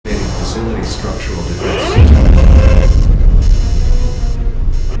facility structural defense system.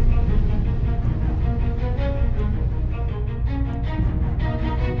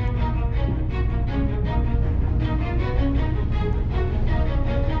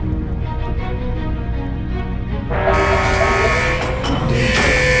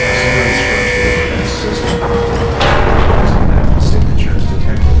 Signatures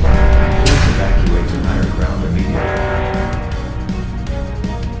detected. Please evacuate to higher ground immediately.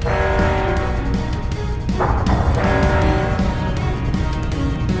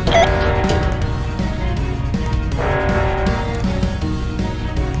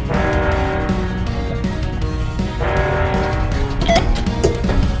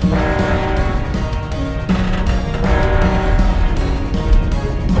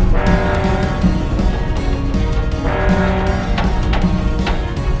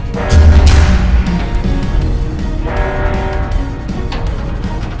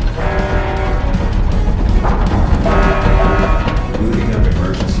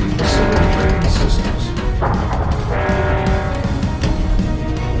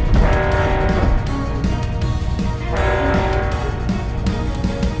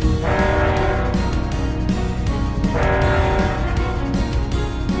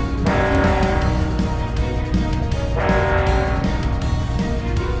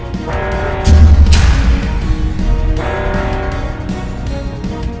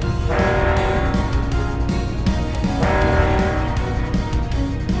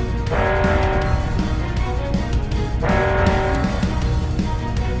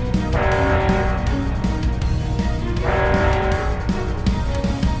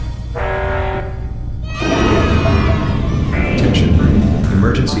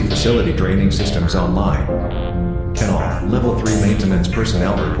 Emergency facility draining systems online. Can all Level 3 maintenance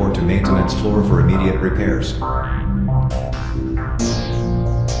personnel report to maintenance floor for immediate repairs?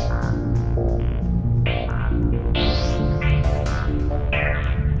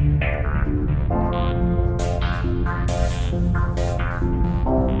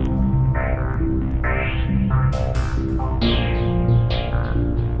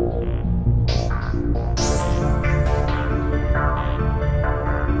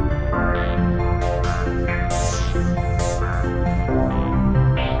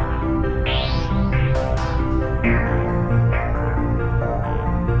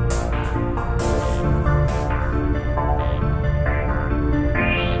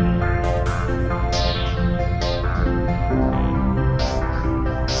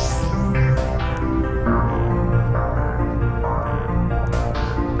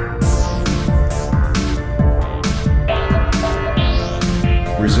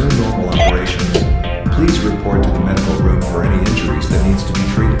 Resume normal operations. Please report to the medical room for any injuries that needs to be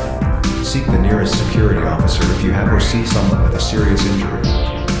treated. Seek the nearest security officer if you have or see someone with a serious injury.